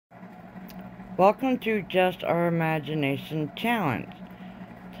Welcome to Just Our Imagination Challenge.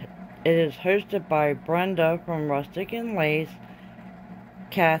 It is hosted by Brenda from Rustic and Lace,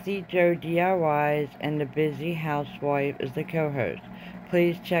 Kathy Joe DIYs, and the Busy Housewife is the co-host.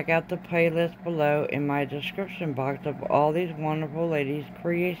 Please check out the playlist below in my description box of all these wonderful ladies'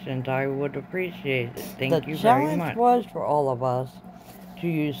 creations. I would appreciate it. Thank you very much. The challenge was for all of us to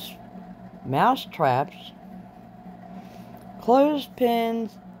use mouse traps,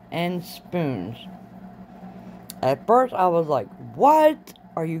 clothespins, and spoons. At first I was like, what?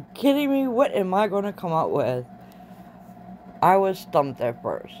 Are you kidding me? What am I going to come up with? I was stumped at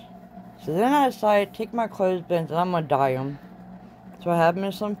first. So then I decided to take my clothespins and I'm going to dye them. So I have them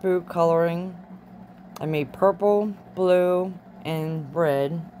in some food coloring. I made purple, blue, and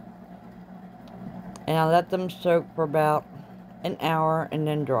red. And I let them soak for about an hour and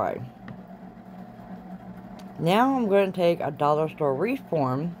then dry. Now I'm going to take a dollar store wreath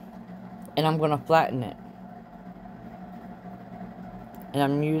form and I'm going to flatten it. And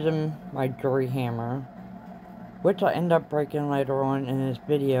I'm using my jewelry hammer, which I end up breaking later on in this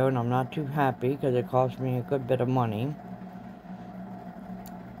video, and I'm not too happy because it cost me a good bit of money.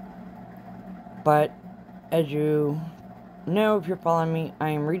 But as you know, if you're following me,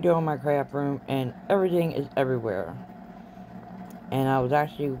 I am redoing my craft room and everything is everywhere. And I was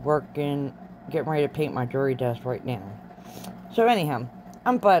actually getting ready to paint my jewelry desk right now. So anyhow,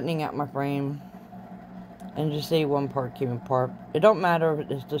 I'm flattening out my frame. And you see one part came apart. It don't matter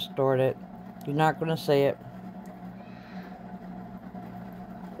if it's distorted. You're not going to see it.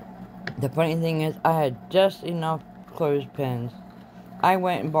 The funny thing is, I had just enough clothespins. I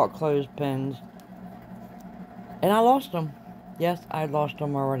went and bought clothespins. And I lost them. Yes, I lost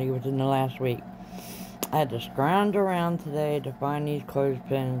them already within the last week. I had to scrounge around today to find these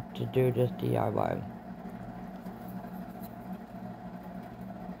clothespins to do this DIY.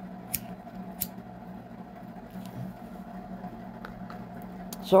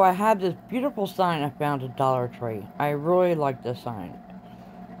 So I have this beautiful sign I found at Dollar Tree. I really like this sign.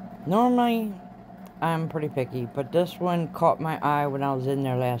 Normally, I'm pretty picky, but this one caught my eye when I was in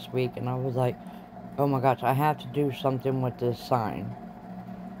there last week, and I was like, oh my gosh, I have to do something with this sign.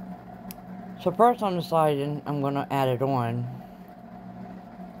 So first I'm deciding I'm going to add it on.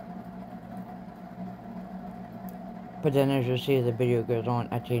 But then as you see as the video goes on,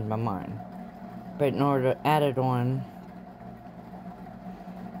 I changed my mind. But in order to add it on,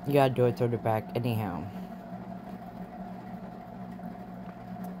 you gotta do it through the back anyhow.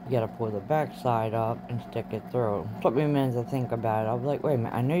 You gotta pull the back side up and stick it through. It took me a minute to think about it. I was like, wait a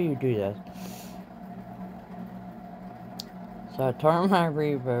minute, I know you do this. So I turned my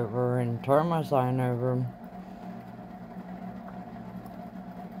wreath over and turned my sign over.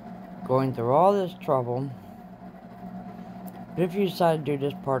 Going through all this trouble. But if you decide to do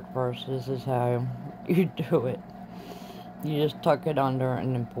this part first, this is how you do it. You just tuck it under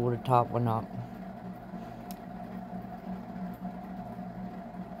and then pull the top one up.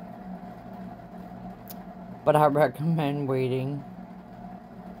 But I recommend waiting.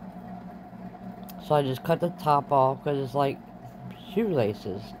 So I just cut the top off because it's like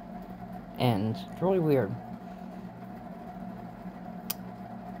shoelaces ends. It's really weird.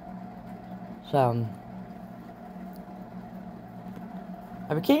 So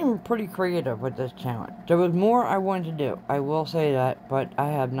I became pretty creative with this challenge. There was more I wanted to do, I will say that, but I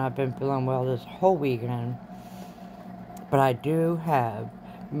have not been feeling well this whole weekend. But I do have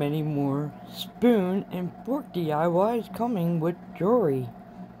many more spoon and fork DIYs coming with jewelry.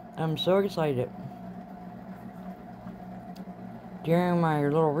 I'm so excited. During my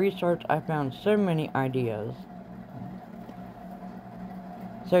little research, I found so many ideas.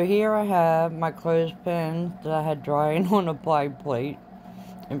 So here I have my clothespins that I had drying on a ply plate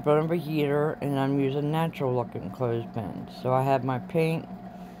in front of a heater, and I'm using natural looking clothespins. So I have my paint,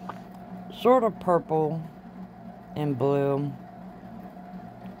 sort of purple and blue.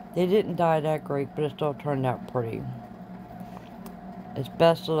 They didn't dye that great, but it still turned out pretty. It's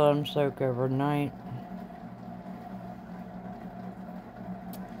best to let them soak overnight.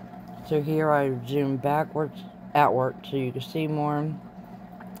 So here I zoom backwards, outward, so you can see more.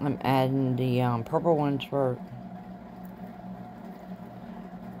 I'm adding the purple ones first.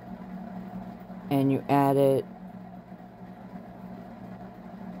 And you add it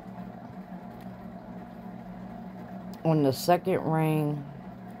on the second ring,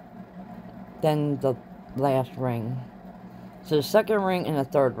 then the last ring. So the second ring and the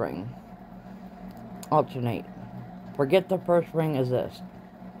third ring alternate. Forget the first ring is this.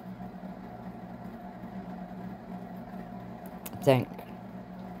 I think.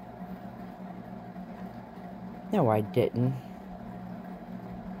 No, I didn't.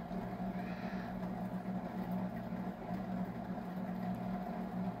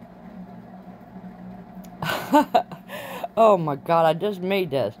 Oh my god, I just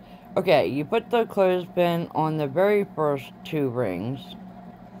made this. Okay, you put the clothespin on the very first 2 rings.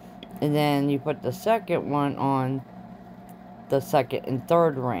 And then you put the second one on the second and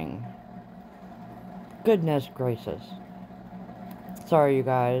third ring. Goodness gracious. Sorry, you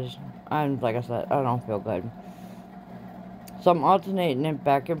guys. Like I said, I don't feel good. So I'm alternating it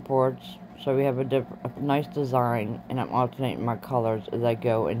back and forth. So we have a nice design. And I'm alternating my colors as I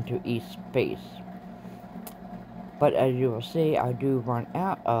go into each space. But as you will see, I do run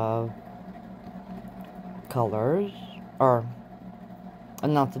out of colors. Or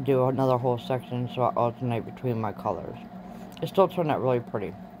enough to do another whole section. So I alternate between my colors. It still turned out really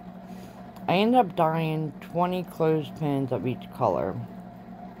pretty. I ended up dyeing 20 clothespins of each color.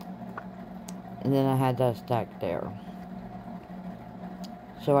 And then I had that stacked there.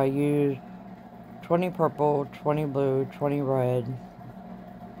 So I used 20 purple, 20 blue, 20 red.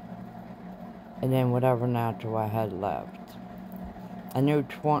 And then whatever natural I had left. I knew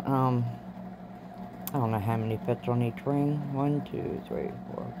I don't know how many fits on each ring. 1, 2, 3,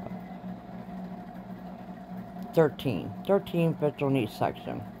 4, 5. 13. 13 fits on each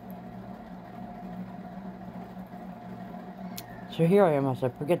section. So here I am. I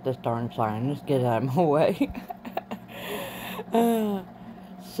said, forget this darn sign. Let's get it out of my way.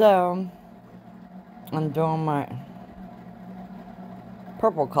 So, I'm doing my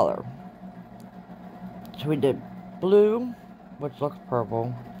purple color. So we did blue, which looks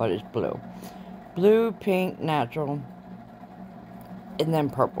purple, but it's blue. Blue, pink, natural, and then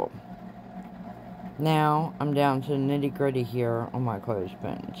purple. Now, I'm down to the nitty gritty here on my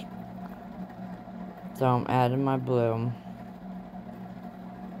clothespins. So I'm adding my blue.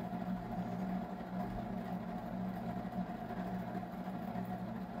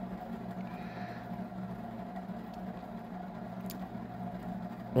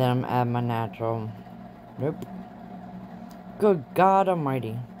 Then I'm adding my natural. Nope. Good God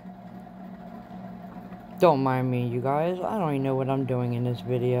Almighty. Don't mind me, you guys. I don't even know what I'm doing in this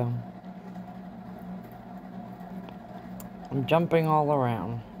video. I'm jumping all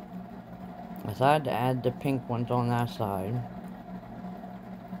around. I decided to add the pink ones on that side.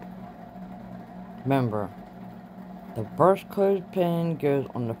 Remember, the first clothespin goes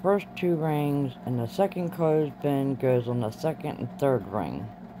on the first 2 rings, and the second clothespin goes on the second and third ring.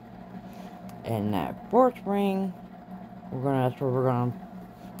 And that 4th ring, that's where we're gonna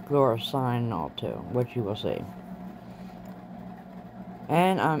glue our sign and all to, which you will see.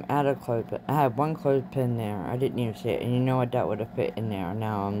 And I'm out of clothespin. I have 1 clothespin there. I didn't even see it, and you know what, that would have fit in there.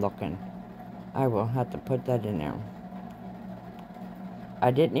 Now I'm looking. I will have to put that in there.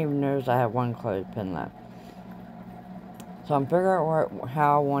 I didn't even notice I have 1 clothespin left. So I'm figuring out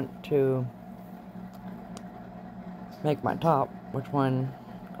how I want to make my top. Which one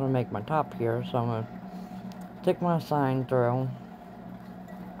I'm going to make my top here. So I'm going to stick my sign through.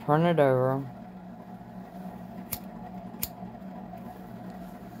 Turn it over.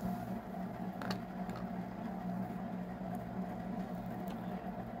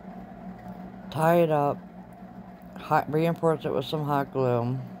 Tie it up. Reinforce it with some hot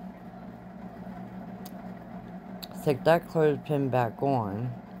glue. Stick that clothespin back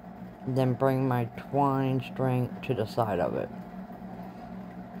on. Then bring my twine string to the side of it.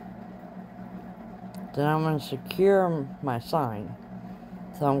 Then I'm going to secure my sign.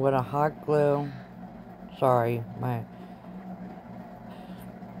 So I'm going to hot glue. Sorry, my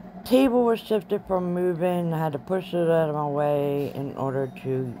table was shifted from moving. I had to push it out of my way in order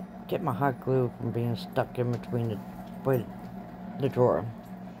to get my hot glue from being stuck in between the drawer.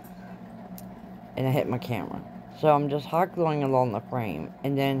 And I hit my camera. So I'm just hot gluing along the frame,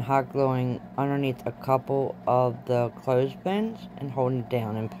 and then hot gluing underneath a couple of the clothespins and holding it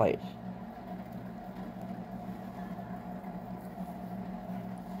down in place.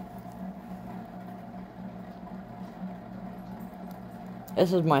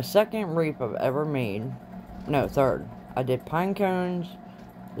 This is my 2nd wreath I've ever made. No, 3rd. I did pine cones.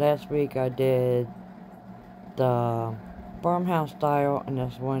 Last week I did the farmhouse style, and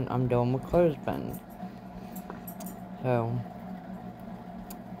this one I'm doing with clothespins. So,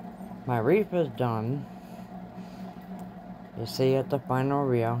 my wreath is done. You see at the final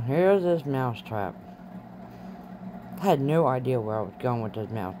reel. Here's this mousetrap. I had no idea where I was going with this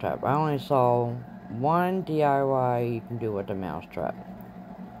mousetrap. I only saw one DIY you can do with the mousetrap.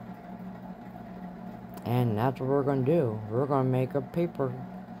 And that's what we're going to do. We're going to make a paper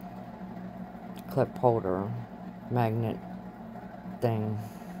clip holder magnet thing.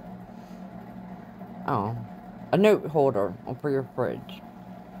 Oh. A note holder for your fridge.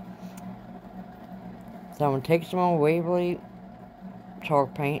 So I'm going to take some Waverly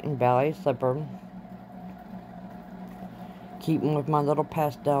chalk paint and ballet slipper. Keeping with my little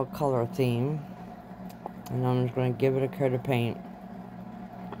pastel color theme. And I'm just going to give it a coat of paint.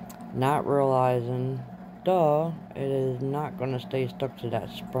 Not realizing, duh, it is not going to stay stuck to that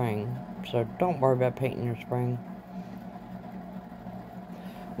spring. So don't worry about painting your spring.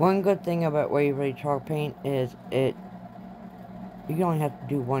 One good thing about Waverly chalk paint is you only have to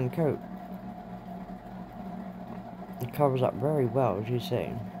do one coat. It covers up very well, as you see.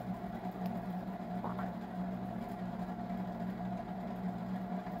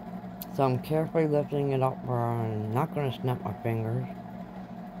 So I'm carefully lifting it up where I'm not going to snap my fingers.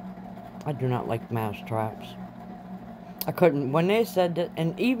 I do not like mouse traps. I couldn't, when they said that,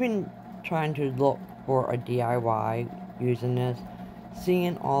 and even trying to look for a DIY using this,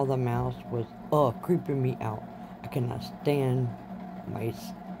 seeing all the mouse was, creeping me out. I cannot stand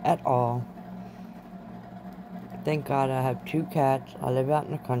mice at all. Thank God I have 2 cats. I live out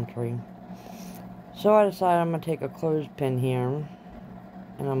in the country. So I decided I'm going to take a clothespin here,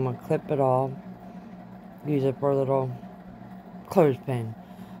 and I'm going to clip it all. Use it for a little clothespin.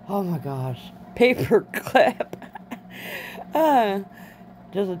 Oh my gosh. Paper clip.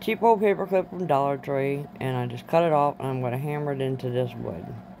 Just a cheap old paper clip from Dollar Tree, and I just cut it off, and I'm going to hammer it into this wood.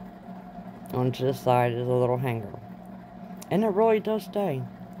 Onto the side is a little hanger. And it really does stay.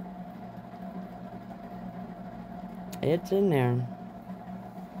 It's in there.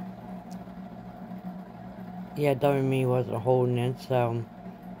 Yeah, WME wasn't holding it, so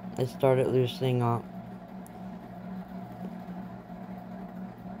it started loosening up.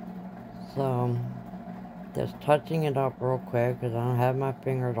 So, just touching it up real quick, because I don't have my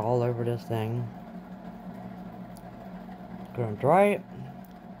fingers all over this thing. Gonna dry it.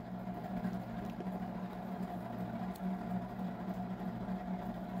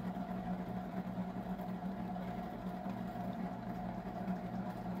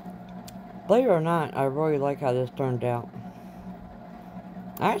 Believe it or not, I really like how this turned out.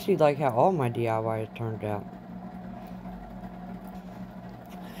 I actually like how all my DIYs turned out.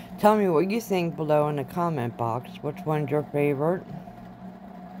 Tell me what you think below in the comment box. Which one's your favorite?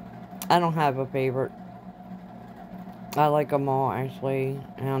 I don't have a favorite. I like them all, actually.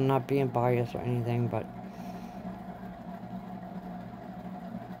 And I'm not being biased or anything, but...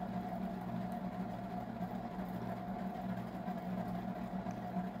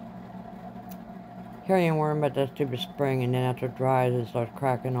 Here I am worrying about that stupid spring, and then after it dries, it starts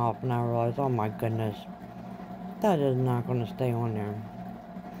cracking off, and I realize, oh my goodness, that is not going to stay on there.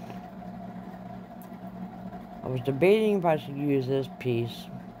 I was debating if I should use this piece.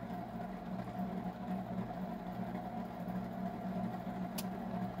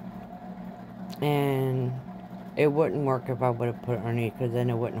 And it wouldn't work if I would have put it underneath, because then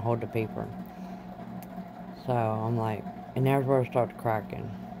it wouldn't hold the paper. So I'm like, and everywhere starts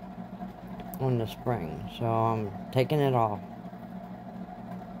cracking on the spring, so I'm taking it off.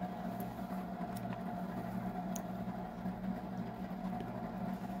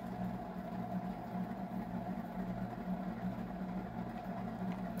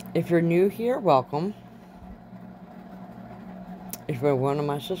 If you're new here, welcome. If you're one of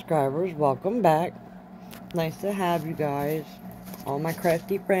my subscribers, welcome back. Nice to have you guys, all my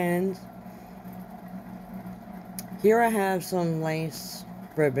crafty friends. Here I have some lace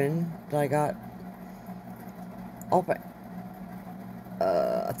ribbon that I got off of,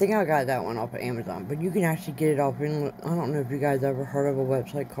 I think I got that one off of Amazon, but you can actually get it off in, I don't know if you guys ever heard of a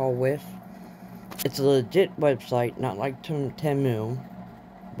website called Wish. It's a legit website, not like Temu,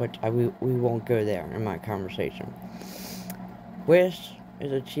 which we won't go there in my conversation. Wish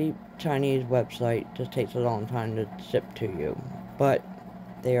is a cheap Chinese website, just takes a long time to ship to you, but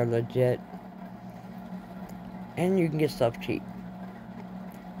they are legit, and you can get stuff cheap.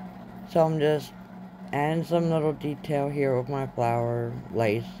 So I'm just adding some little detail here with my flower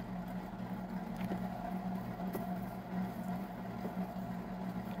lace.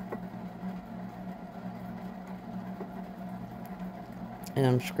 And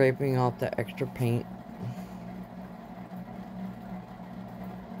I'm scraping off the extra paint.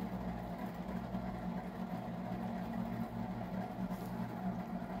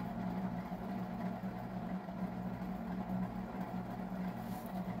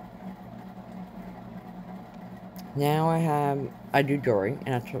 Now I do jewelry,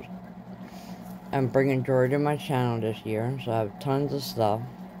 and that's what I'm bringing jewelry to my channel this year, so I have tons of stuff.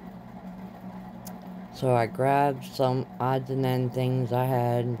 So I grabbed some odds and end things I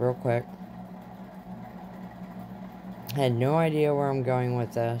had real quick. Had no idea where I'm going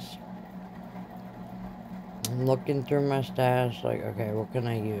with this. I'm looking through my stash, like, okay, what can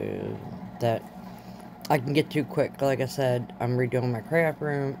I use that I can get to quick? Like I said, I'm redoing my craft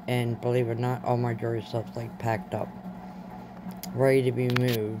room, and believe it or not, all my jewelry stuff's like packed up. ready to be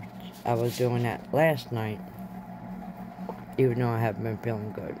moved. I was doing that last night, even though I haven't been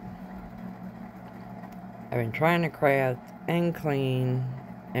feeling good. I've been trying to craft and clean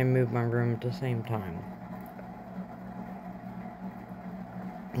and move my room at the same time,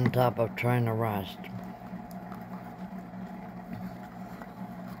 on top of trying to rest.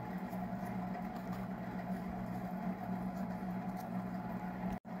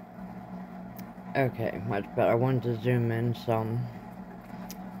 Okay, much better. I wanted to zoom in some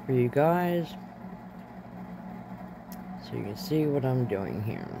for you guys so you can see what I'm doing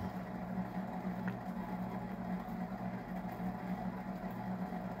here.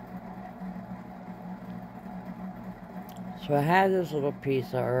 So I had this little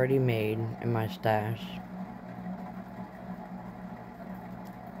piece I already made in my stash.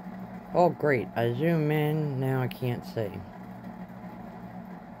 Oh great, I zoom in, now I can't see.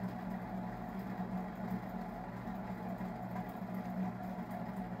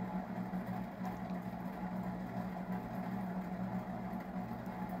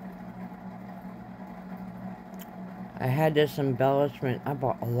 I had this embellishment I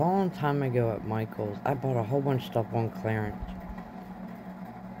bought a long time ago at Michael's. I bought a whole bunch of stuff on clearance.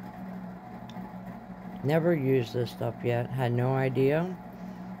 Never used this stuff yet. Had no idea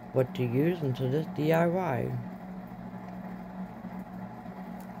what to use until this DIY.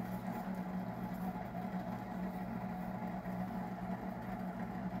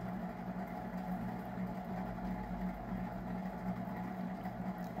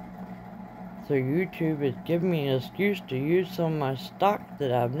 So YouTube is giving me an excuse to use some of my stock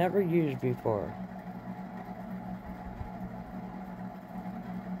that I've never used before.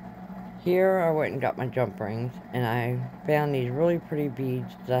 Here I went and got my jump rings, and I found these really pretty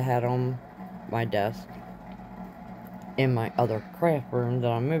beads that I had on my desk in my other craft room that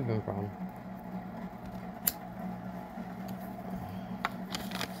I'm moving from.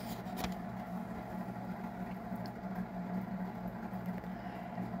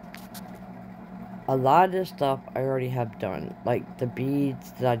 A lot of this stuff I already have done, like the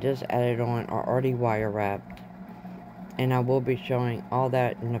beads that I just added on are already wire wrapped, and I will be showing all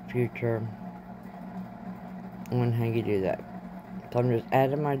that in the future on how you do that. So I'm just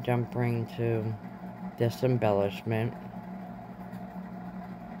adding my jump ring to this embellishment.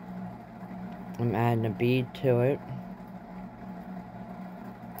 I'm adding a bead to it,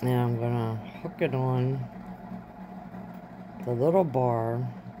 and I'm gonna hook it on the little bar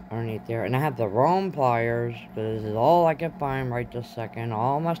underneath there. And I have the wrong pliers, because this is all I can find right this second.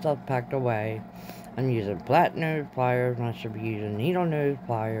 All my stuff packed away. I'm using flat nose pliers when I should be using needle nose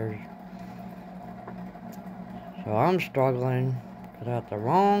pliers. So I'm struggling because I have the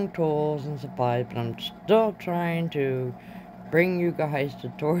wrong tools and supplies, but I'm still trying to bring you guys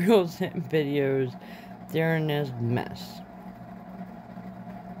tutorials and videos during this mess.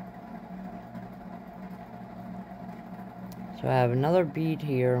 So I have another bead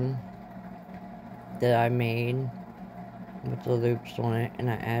here that I made with the loops on it, and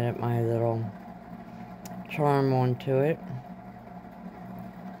I added my little charm onto it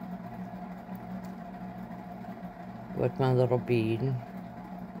with my little bead,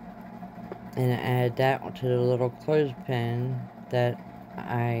 and I added that onto the little clothespin that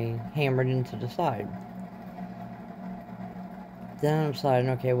I hammered into the side. Then I'm deciding,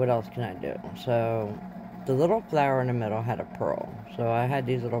 okay, what else can I do? So the little flower in the middle had a pearl, so I had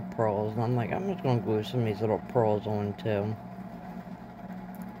these little pearls, and I'm like, I'm just gonna glue some of these little pearls on too.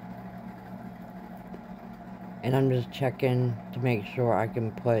 And I'm just checking to make sure I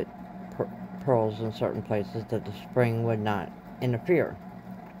can put pearls in certain places that the spring would not interfere.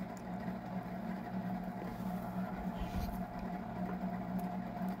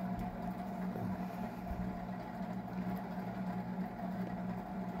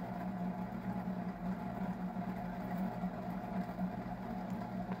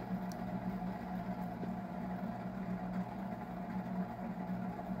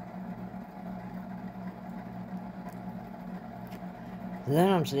 Then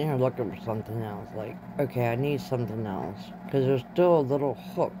I'm sitting here looking for something else, like, okay, I need something else, because there's still a little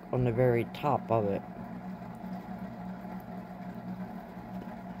hook on the very top of it.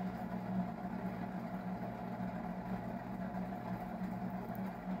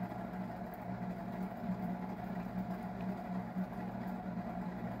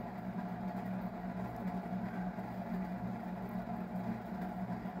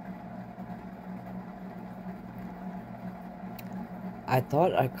 I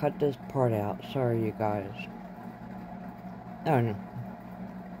thought I cut this part out. Sorry, you guys. Oh, no.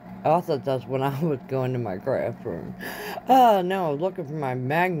 I thought that's when I was going to my craft room. Oh, no, I was looking for my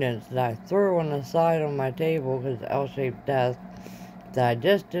magnets that I threw on the side of my table because it's L-shaped desk. that I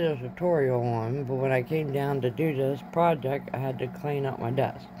just did a tutorial on, but when I came down to do this project, I had to clean up my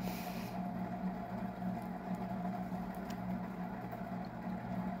desk.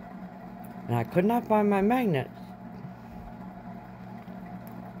 And I could not find my magnets.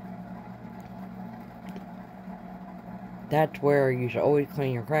 That's where you should always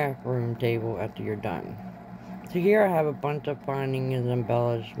clean your craft room table after you're done. So here I have a bunch of findings and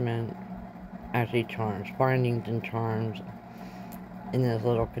embellishment, actually charms, findings and charms in this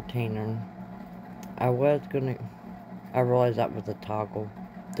little container. I realized that was a toggle,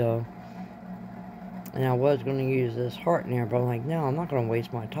 duh. And I was gonna use this heart in here, but I'm like, no, I'm not gonna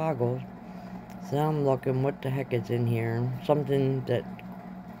waste my toggles. So I'm looking, what the heck is in here? Something that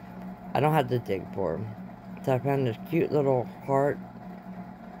I don't have to dig for. So I found this cute little heart,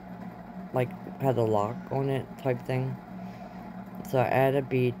 like has a lock on it type thing. So I add a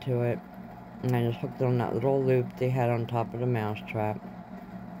bead to it, and I just hooked it on that little loop they had on top of the mousetrap.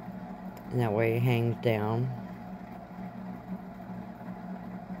 And that way it hangs down.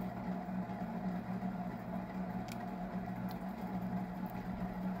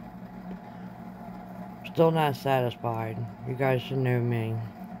 Still not satisfied. You guys should know me.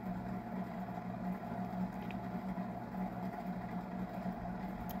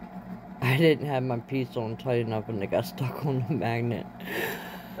 I didn't have my piece on tight enough and it got stuck on the magnet.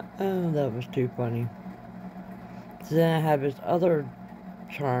 Oh, that was too funny. So then I have this other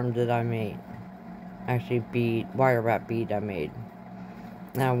charm that I made. Actually, wire wrap bead I made.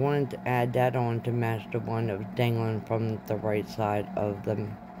 And I wanted to add that on to match the one that was dangling from the right side of the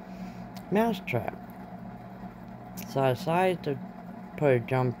mousetrap. So I decided to put a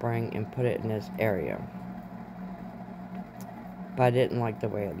jump ring and put it in this area. But I didn't like the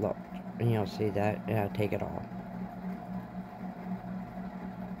way it looked. And you'll see that, and I'll take it off.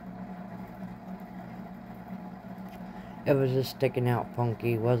 It was just sticking out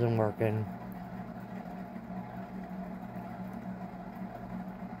funky, wasn't working.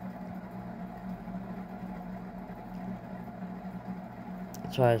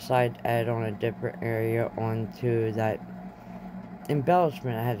 So I decided to add on a different area onto that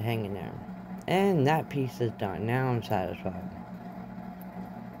embellishment I had hanging there. And that piece is done. Now I'm satisfied.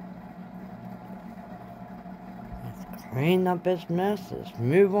 Let's clean up this mess. Let's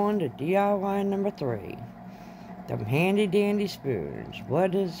move on to DIY number 3. Them handy dandy spoons.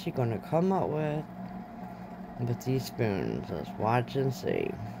 What is she gonna come up with these spoons? Let's watch and see.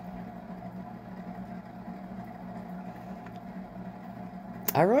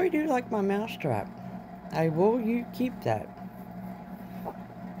 I really do like my mousetrap. I will keep that.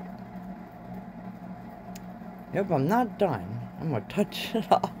 Yep, I'm not done. I'm gonna touch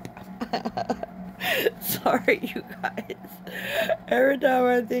it up. Sorry, you guys. Every time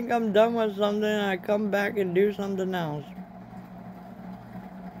I think I'm done with something, I come back and do something else.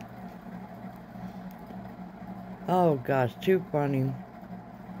 Oh gosh, too funny.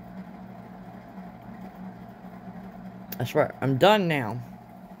 I swear, I'm done now.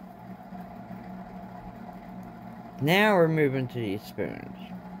 Now we're moving to these spoons.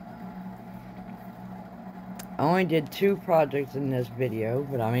 I only did 2 projects in this video,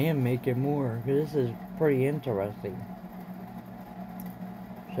 but I am making more, because this is pretty interesting.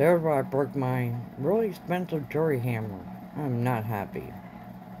 So there's where I broke my really expensive jewelry hammer. I'm not happy.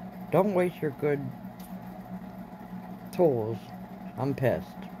 Don't waste your good tools. I'm pissed.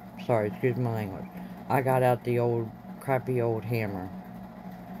 Sorry, excuse my language. I got out the old, crappy old hammer.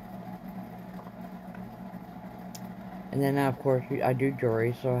 And then, of course, I do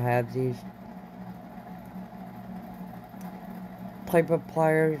jewelry, so I have these type of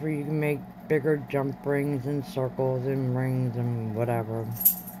pliers where you can make bigger jump rings and circles and rings and whatever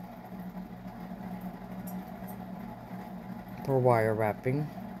for wire wrapping.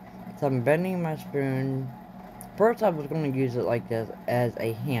 So I'm bending my spoon. First I was going to use it like this as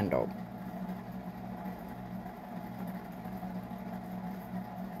a handle.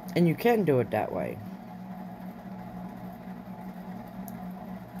 And you can do it that way.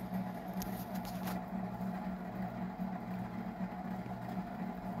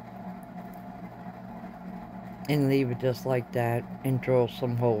 And leave it just like that and drill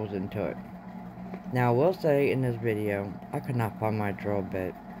some holes into it. Now I will say in this video, I could not find my drill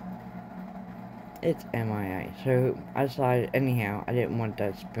bit. It's MIA. So I decided anyhow, I didn't want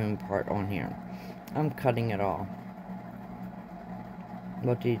that spoon part on here. I'm cutting it off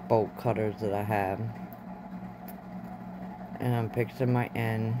with these bolt cutters that I have. And I'm fixing my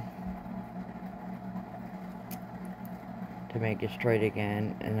end to make it straight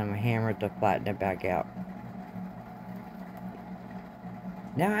again. And I'm going to hammer it to flatten it back out.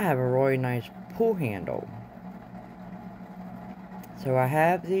 Now I have a really nice pull handle. So I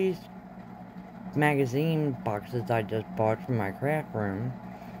have these magazine boxes I just bought from my craft room.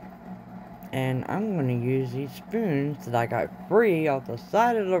 And I'm going to use these spoons that I got free off the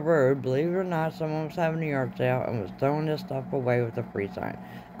side of the road. Believe it or not, someone was having a yard sale and was throwing this stuff away with a free sign.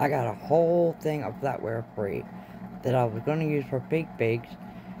 I got a whole thing of flatware free that I was going to use for bakes.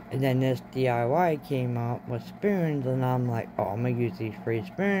 And then this DIY came up with spoons, and I'm like, oh, I'm going to use these free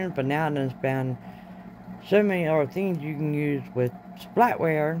spoons. But now I done found so many other things you can use with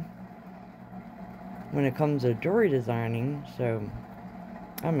flatware when it comes to jewelry designing. So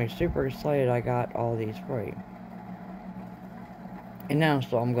I'm super excited I got all these free. And now,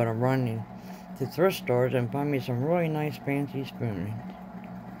 so I'm going to run to thrift stores and find me some really nice fancy spoons.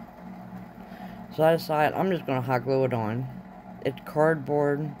 So I decided I'm just going to hot glue it on. It's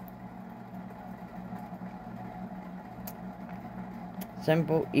cardboard.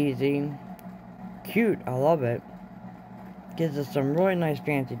 Simple, easy, cute. I love it. Gives us some really nice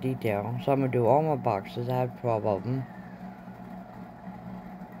fancy detail. So I'm going to do all my boxes. I have 12 of them.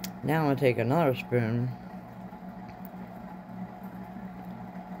 Now I'm going to take another spoon.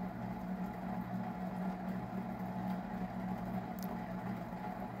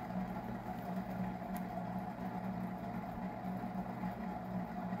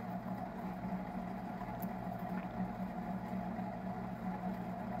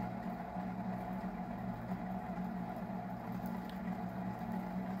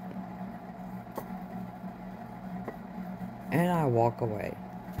 And I walk away.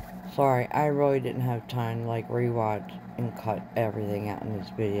 Sorry, I really didn't have time to like rewatch and cut everything out in this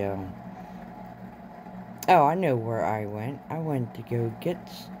video. Oh, I know where I went. I went to go get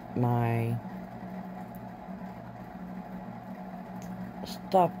my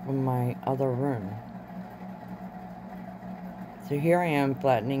stuff from my other room. So here I am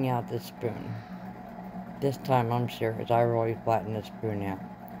flattening out this spoon. This time I'm serious. I really flattened the spoon out.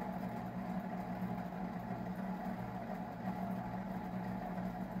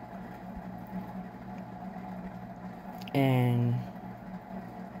 And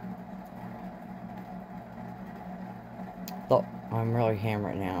look, I'm really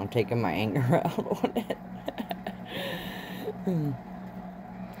hammered now. I'm taking my anger out on it.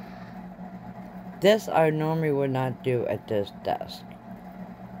 This I normally would not do at this desk.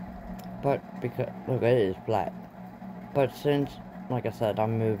 But because, look, it is flat. But since, like I said,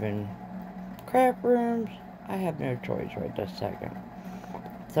 I'm moving craft rooms, I have no choice right this second.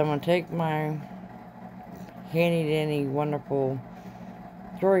 So I'm going to take my handy dandy wonderful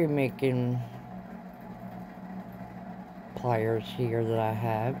jewelry making pliers here that I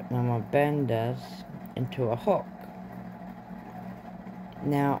have, and I'm going to bend this into a hook.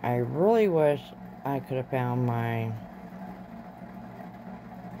 Now I really wish I could have found my,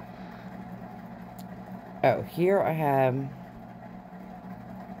 oh, here I have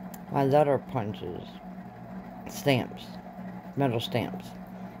my letter punches, stamps, metal stamps,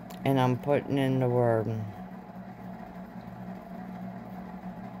 and I'm putting in the word,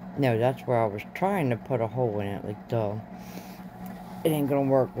 no, that's where I was trying to put a hole in it, like, duh. It ain't gonna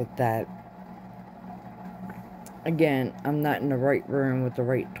work with that. Again, I'm not in the right room with the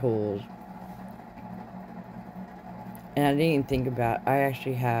right tools. And I didn't even think about, I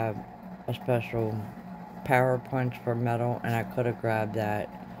actually have a special power punch for metal, and I could have grabbed that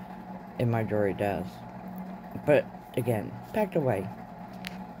in my jewelry desk. But, again, packed away.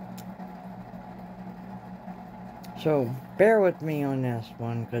 So, bear with me on this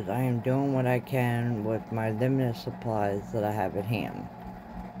one, because I am doing what I can with my limited supplies that I have at hand.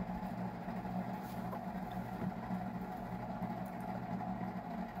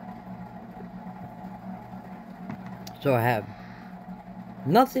 So I have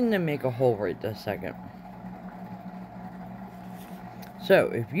nothing to make a hole right this second.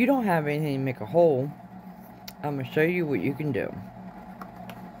 So, if you don't have anything to make a hole, I'm going to show you what you can do.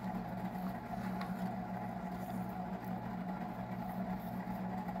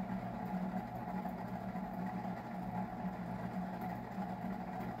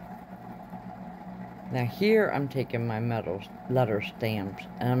 Now here I'm taking my metal letter stamps,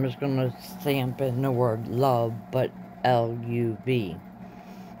 and I'm just going to stamp in the word love, but L-U-V,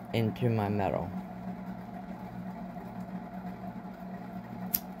 into my metal.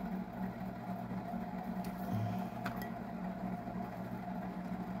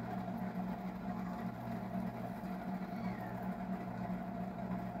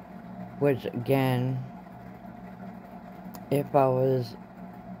 Which again, if I was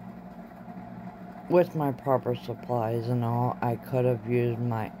with my proper supplies and all, I could have used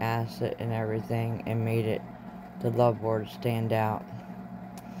my acid and everything and made it, the love word, stand out.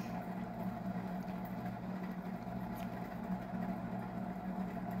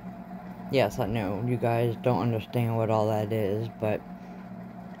 Yes, I know you guys don't understand what all that is, but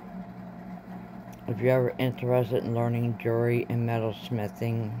if you're ever interested in learning jewelry and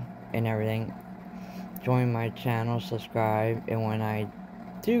metalsmithing and everything, join my channel, subscribe, and when I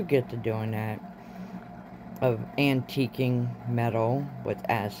do get to doing that, of antiquing metal with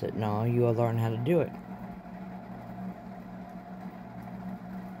acid and all, you will learn how to do it.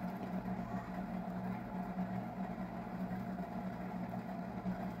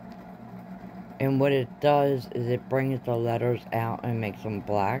 And what it does is it brings the letters out and makes them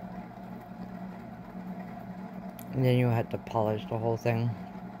black. And then you have to polish the whole thing.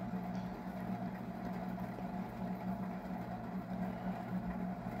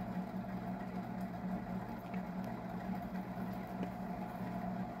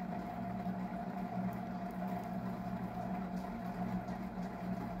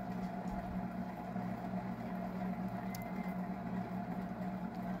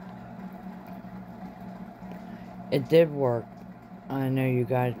 It did work. I know you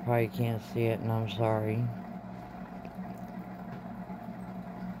guys probably can't see it, and I'm sorry.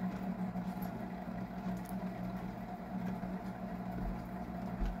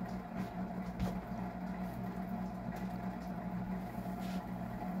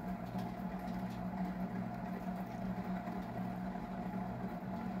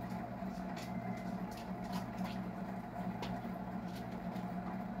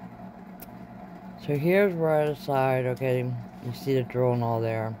 So here's where I decide, okay, you see the drill and all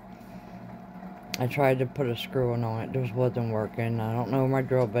there. I tried to put a screw in on it, just wasn't working. I don't know where my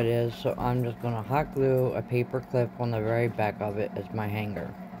drill bit is, so I'm just going to hot glue a paper clip on the very back of it as my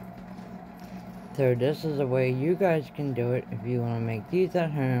hanger. So this is a way you guys can do it if you want to make these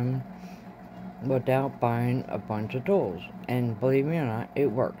at home without buying a bunch of tools. And believe me or not, it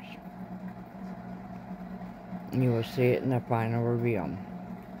works. You will see it in the final review.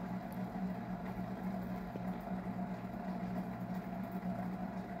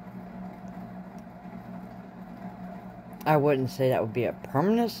 I wouldn't say that would be a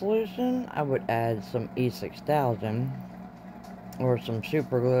permanent solution. I would add some E6000 or some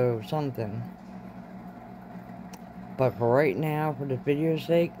super glue or something. But for right now, for the video's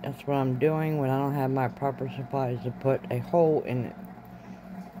sake, that's what I'm doing when I don't have my proper supplies to put a hole in it,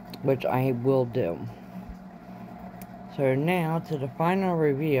 which I will do. So now to the final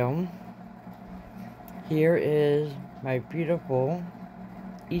review. Here is my beautiful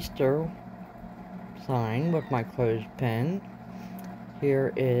Easter sign with my clothespin.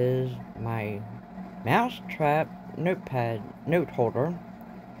 Here is my mousetrap notepad note holder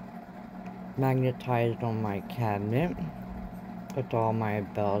magnetized on my cabinet with all my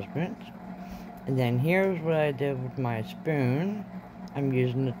embellishments. And then here's what I did with my spoon. I'm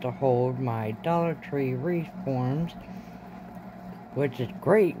using it to hold my Dollar Tree wreath forms, which is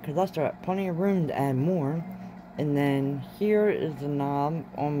great because I still have plenty of room to add more. And then here is the knob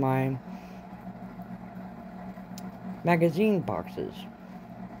on my magazine boxes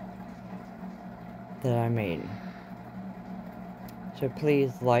that I made. So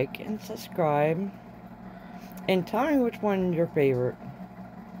please like and subscribe and tell me which one is your favorite.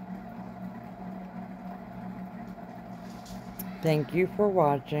 Thank you for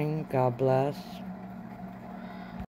watching. God bless.